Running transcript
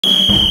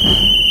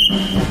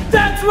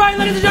That's right,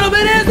 ladies and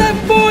gentlemen, it is the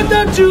 4th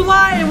of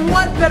July, and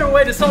what better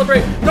way to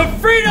celebrate the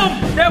freedom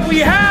that we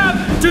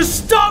have to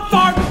stuff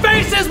our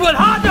faces with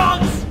hot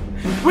dogs?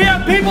 We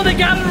have people that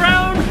gather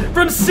around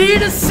from sea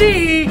to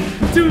sea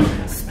to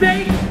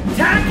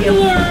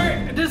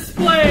spectacular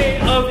display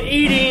of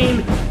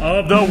eating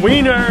of the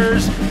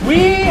wieners.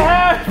 We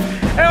have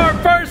our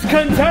first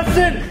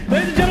contestant,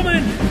 ladies and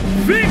gentlemen,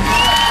 Vic.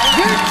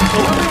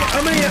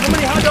 How many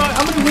hot dogs,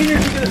 how many wieners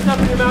are you gonna stuff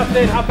in your mouth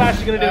today, and how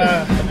fast are you gonna do it?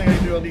 I think I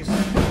can do at least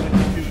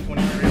 22,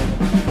 23 of them.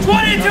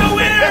 22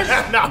 wieners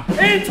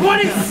in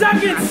 20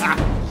 seconds.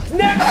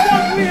 Next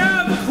up we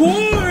have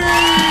Corey.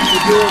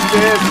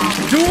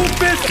 Dual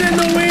fist in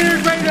the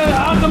wieners, ready to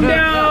knock them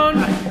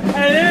down. And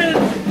then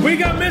we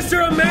got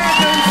Mr.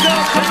 America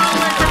himself, coming all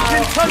the way from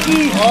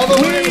Kentucky. All the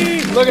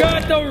way. We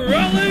got the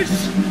relish,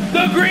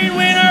 the green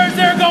wieners,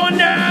 they're going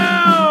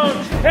down.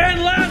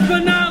 And last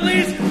but not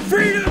least,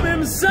 Freedom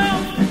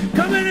himself,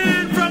 coming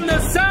in from the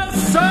south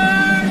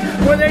side,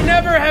 where they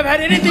never have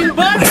had anything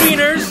but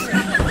wieners.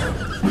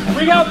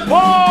 We got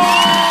Paul.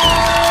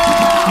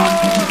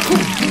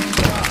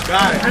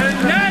 Got it.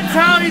 And that's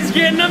how he's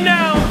getting them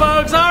down,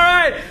 folks. All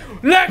right.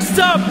 Next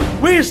up,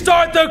 we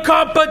start the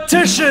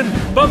competition.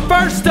 But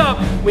first up,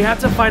 we have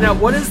to find out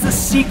what is the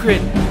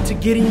secret to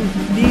getting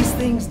these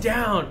things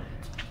down.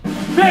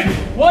 Vic,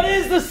 what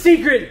is the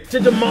secret to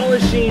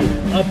demolishing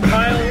a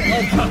pile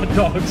of hot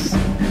dogs?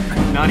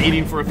 Not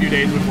eating for a few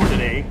days before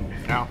today.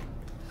 No.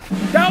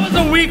 That was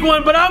a weak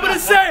one, but I'm gonna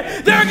say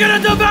they're gonna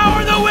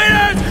devour the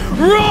winners.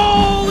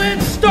 Roll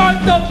and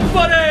start the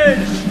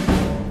footage.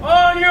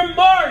 On your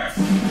marks,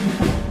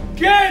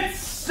 get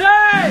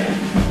set.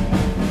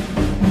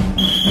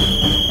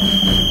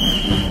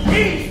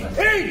 Eat.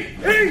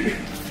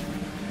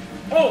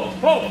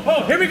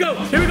 Oh, here we go,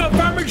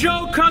 Farmer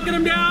Joe cocking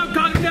him down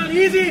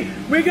easy.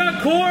 We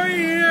got Corey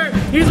here,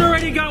 he's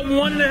already got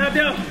 1.5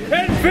 down.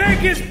 And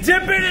Vic is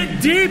dipping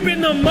it deep in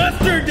the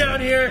mustard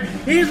down here.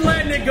 He's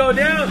letting it go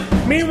down.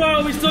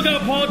 Meanwhile, we still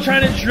got Paul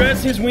trying to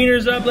dress his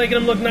wieners up, making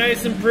them look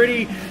nice and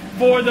pretty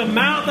for the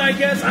mouth, I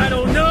guess, I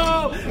don't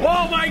know.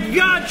 Oh my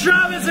God,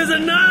 Travis has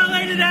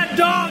annihilated that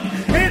dog.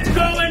 It's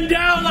going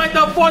down like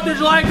the 4th of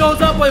July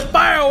goes up with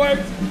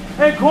fireworks.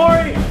 And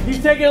Corey, he's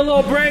taking a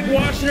little break,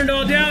 washing it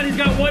all down. He's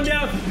got one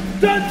down.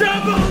 The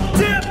double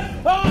dip!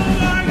 Oh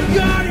my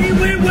God, he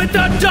went with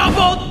the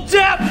double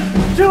dip!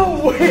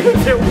 2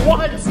 wins at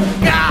once!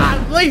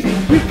 Golly!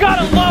 You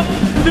gotta love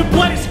the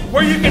place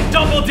where you can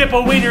double dip a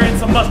wiener in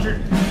some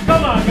mustard.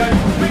 Come on, guys.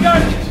 We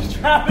got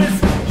Travis.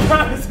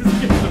 Travis is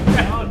getting them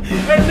down.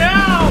 And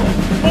now,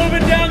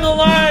 moving down the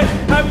line,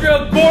 after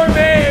a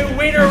gourmet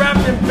wiener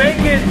wrapped in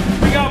bacon,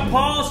 we got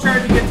Paul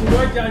starting to get to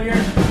work down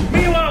here.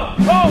 Meanwhile,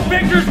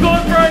 Victor's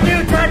going for a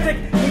new tactic.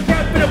 He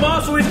can't fit him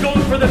off, so he's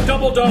going for the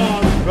double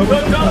dog.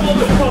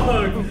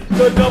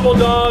 The double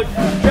dog.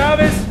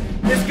 Travis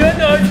is good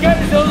though. He's on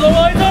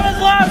his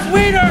last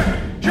wiener.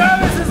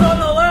 Travis is on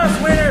the last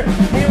wiener.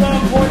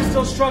 Meanwhile, Corey's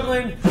still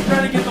struggling,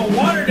 trying to get the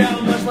water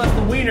down, much less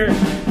the wiener.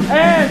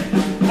 And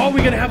are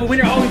we gonna have a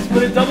winner? Oh, he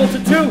split it double to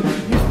 2.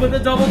 He split the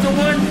double to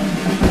 1.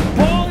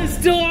 Paul is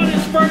still on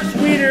his first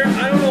wiener.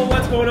 I don't know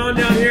what's going on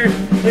down here.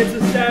 It's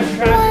a sad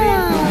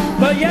tragedy.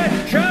 But yeah,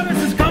 Travis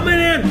is coming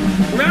in,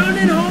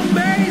 rounding home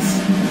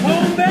base.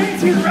 Home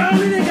base, he's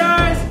rounding it,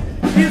 guys.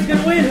 He's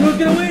gonna win. Who's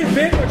gonna win,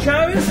 Vic or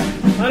Travis?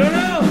 I don't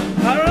know.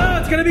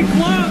 It's gonna be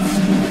close.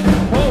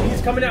 Oh,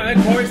 he's coming out.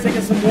 And Corey's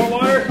taking some more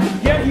water.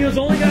 Yet he has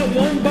only got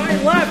 1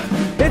 bite left.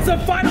 It's a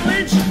final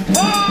inch.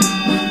 Oh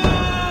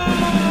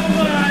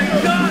my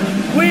God.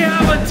 We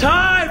have a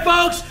tie,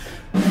 folks.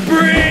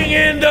 Bring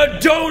in the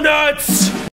donuts.